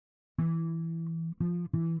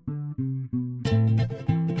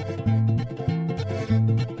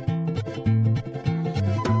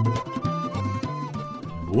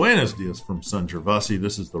Buenos dias from San Gervasi.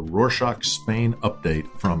 This is the Rorschach Spain update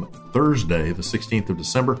from Thursday, the 16th of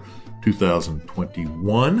December,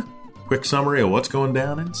 2021. Quick summary of what's going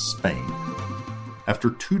down in Spain.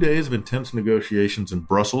 After 2 days of intense negotiations in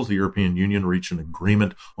Brussels, the European Union reached an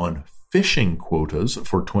agreement on fishing quotas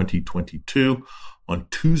for 2022. On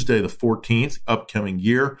Tuesday, the 14th, upcoming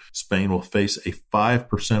year, Spain will face a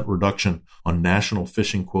 5% reduction on national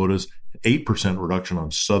fishing quotas, 8% reduction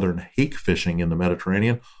on southern hake fishing in the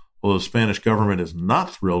Mediterranean. Although the Spanish government is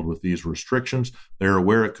not thrilled with these restrictions, they are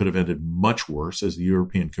aware it could have ended much worse, as the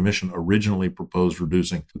European Commission originally proposed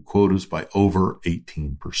reducing the quotas by over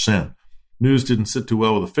 18%. News didn't sit too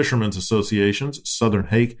well with the fishermen's associations. Southern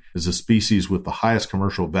hake is a species with the highest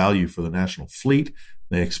commercial value for the national fleet.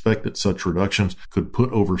 They expect that such reductions could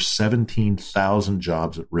put over 17,000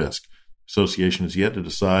 jobs at risk. The association is yet to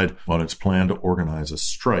decide on its plan to organize a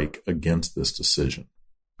strike against this decision.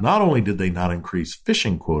 Not only did they not increase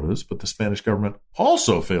fishing quotas, but the Spanish government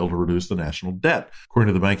also failed to reduce the national debt. According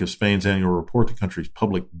to the Bank of Spain's annual report, the country's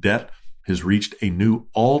public debt has reached a new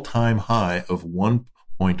all-time high of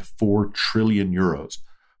 1.4 trillion euros.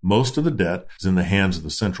 Most of the debt is in the hands of the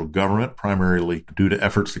central government, primarily due to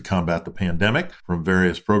efforts to combat the pandemic, from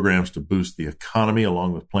various programs to boost the economy,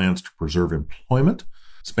 along with plans to preserve employment.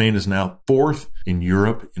 Spain is now fourth in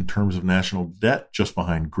Europe in terms of national debt, just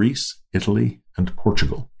behind Greece, Italy, and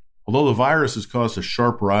Portugal. Although the virus has caused a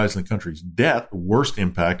sharp rise in the country's debt, the worst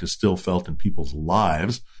impact is still felt in people's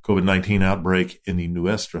lives. COVID-19 outbreak in the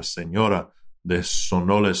Nuestra Señora de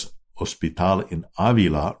Sonoles Hospital in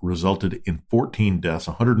Avila resulted in 14 deaths,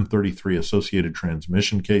 133 associated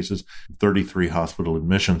transmission cases, and 33 hospital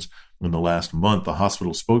admissions in the last month. The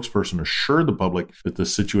hospital spokesperson assured the public that the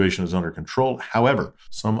situation is under control. However,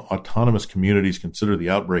 some autonomous communities consider the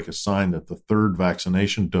outbreak a sign that the third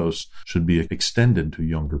vaccination dose should be extended to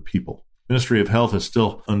younger people. The Ministry of Health is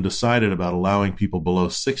still undecided about allowing people below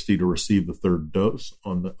 60 to receive the third dose.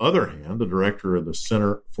 On the other hand, the director of the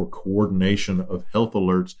Center for Coordination of Health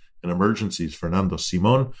Alerts and Emergencies, Fernando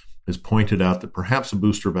Simon, has pointed out that perhaps a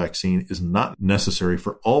booster vaccine is not necessary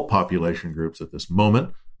for all population groups at this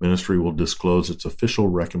moment. The ministry will disclose its official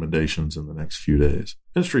recommendations in the next few days.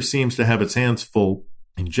 The ministry seems to have its hands full.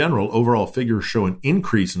 In general, overall figures show an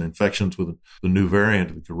increase in infections with the new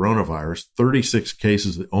variant of the coronavirus. 36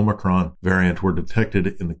 cases of the Omicron variant were detected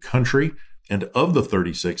in the country. And of the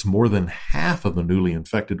 36, more than half of the newly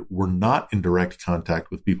infected were not in direct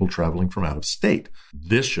contact with people traveling from out of state.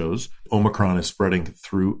 This shows Omicron is spreading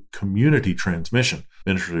through community transmission.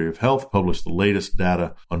 The Ministry of Health published the latest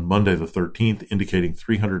data on Monday the 13th, indicating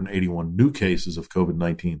 381 new cases of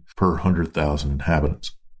COVID-19 per 100,000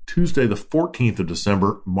 inhabitants. Tuesday, the 14th of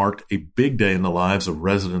December, marked a big day in the lives of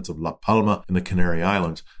residents of La Palma in the Canary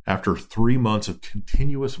Islands. After 3 months of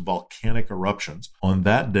continuous volcanic eruptions, on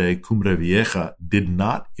that day, Cumbre Vieja did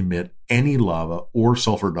not emit any lava or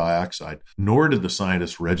sulfur dioxide, nor did the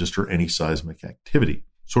scientists register any seismic activity.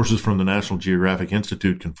 Sources from the National Geographic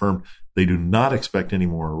Institute confirmed they do not expect any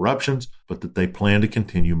more eruptions, but that they plan to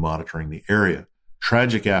continue monitoring the area.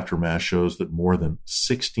 Tragic aftermath shows that more than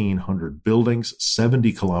 1,600 buildings,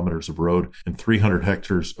 70 kilometers of road, and 300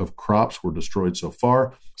 hectares of crops were destroyed so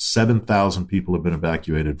far. 7,000 people have been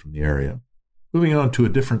evacuated from the area. Moving on to a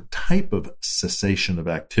different type of cessation of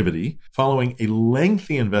activity, following a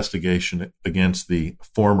lengthy investigation against the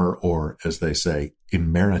former, or as they say,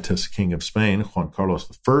 emeritus King of Spain, Juan Carlos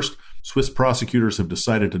I, Swiss prosecutors have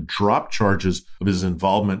decided to drop charges of his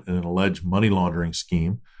involvement in an alleged money laundering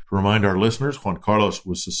scheme. To remind our listeners, Juan Carlos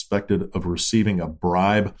was suspected of receiving a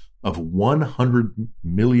bribe of $100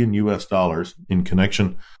 million in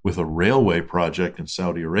connection with a railway project in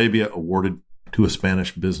Saudi Arabia awarded to a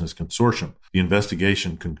Spanish business consortium. The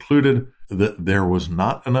investigation concluded that there was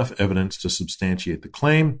not enough evidence to substantiate the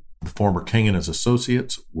claim. The former king and his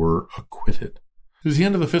associates were acquitted. As the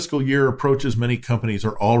end of the fiscal year approaches, many companies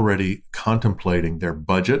are already contemplating their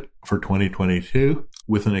budget for 2022.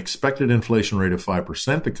 With an expected inflation rate of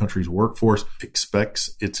 5%, the country's workforce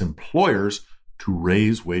expects its employers to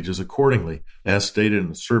raise wages accordingly. As stated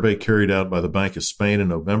in a survey carried out by the Bank of Spain in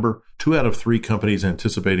November, 2 out of 3 companies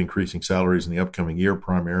anticipate increasing salaries in the upcoming year,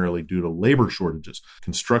 primarily due to labor shortages.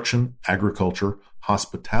 Construction, agriculture,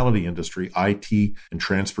 hospitality industry, IT, and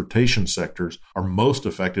transportation sectors are most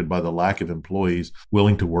affected by the lack of employees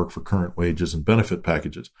willing to work for current wages and benefit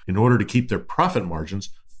packages. In order to keep their profit margins,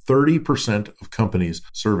 30% of companies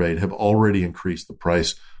surveyed have already increased the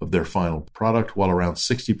price of their final product, while around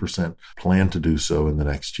 60% plan to do so in the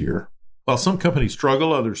next year. While some companies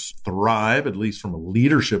struggle, others thrive, at least from a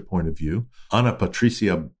leadership point of view. Ana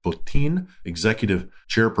Patricia Botín, executive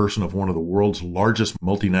chairperson of one of the world's largest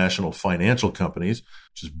multinational financial companies,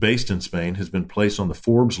 which is based in Spain, has been placed on the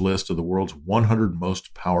Forbes list of the world's 100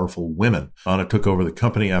 most powerful women. Ana took over the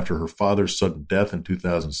company after her father's sudden death in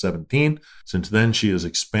 2017. Since then, she has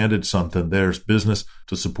expanded Santander's business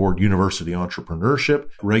to support university entrepreneurship,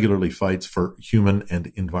 regularly fights for human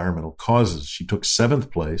and environmental causes. She took 7th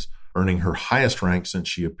place, earning her highest rank since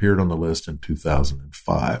she appeared on the list in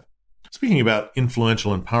 2005. Speaking about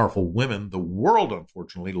influential and powerful women, the world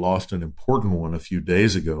unfortunately lost an important one a few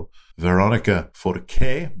days ago. Veronica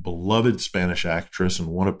Forqué, beloved Spanish actress and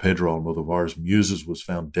one of Pedro Almodóvar's muses, was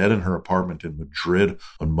found dead in her apartment in Madrid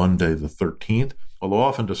on Monday the 13th. Although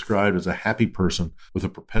often described as a happy person with a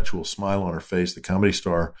perpetual smile on her face, the comedy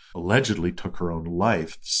star allegedly took her own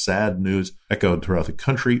life. Sad news echoed throughout the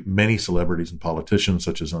country. Many celebrities and politicians,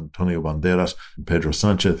 such as Antonio Banderas and Pedro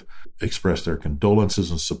Sanchez, expressed their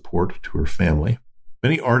condolences and support to her family.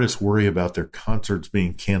 Many artists worry about their concerts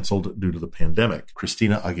being canceled due to the pandemic.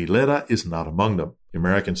 Christina Aguilera is not among them. The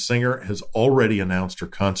American singer has already announced her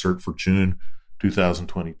concert for June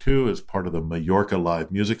 2022 as part of the Mallorca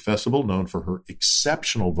Live Music Festival, known for her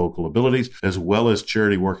exceptional vocal abilities, as well as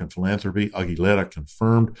charity work and philanthropy. Aguilera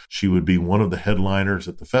confirmed she would be one of the headliners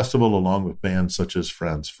at the festival, along with bands such as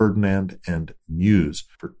Franz Ferdinand and Muse.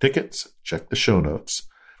 For tickets, check the show notes.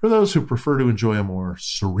 For those who prefer to enjoy a more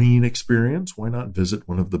serene experience, why not visit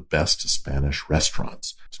one of the best Spanish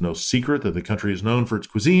restaurants? It's no secret that the country is known for its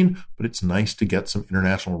cuisine, but it's nice to get some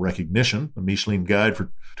international recognition. The Michelin Guide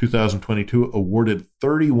for 2022 awarded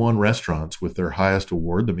 31 restaurants with their highest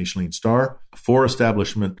award, the Michelin Star. 4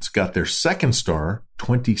 establishments got their second star.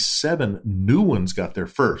 27 new ones got their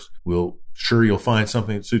first. We're sure you'll find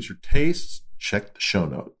something that suits your tastes. Check the show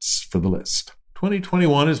notes for the list.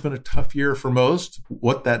 2021 has been a tough year for most.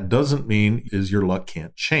 What that doesn't mean is your luck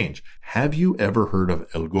can't change. Have you ever heard of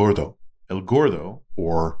El Gordo? El Gordo,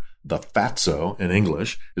 or the Fatso in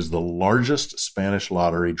English, is the largest Spanish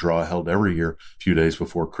lottery draw held every year a few days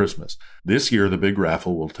before Christmas. This year, the big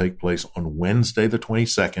raffle will take place on Wednesday the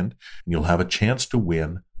 22nd, and you'll have a chance to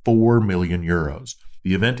win 4 million euros.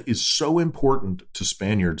 The event is so important to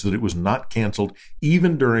Spaniards that it was not canceled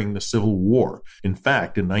even during the Civil War. In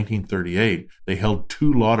fact, in 1938, they held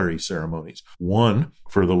 2 lottery ceremonies, one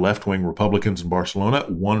for the left-wing Republicans in Barcelona,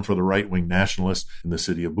 one for the right-wing nationalists in the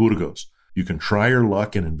city of Burgos. You can try your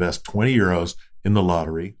luck and invest 20 euros in the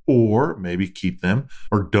lottery, or maybe keep them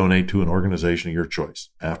or donate to an organization of your choice.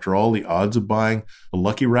 After all, the odds of buying a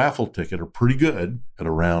lucky raffle ticket are pretty good at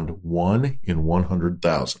around 1 in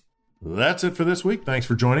 100,000. That's it for this week. Thanks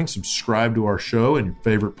for joining. Subscribe to our show in your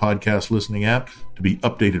favorite podcast listening app to be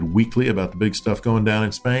updated weekly about the big stuff going down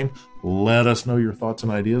in Spain. Let us know your thoughts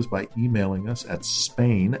and ideas by emailing us at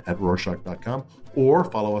spain@rorschach.com, or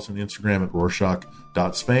follow us on Instagram at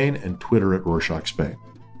rorschach.spain and Twitter at rorschachspain.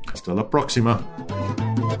 Hasta la próxima.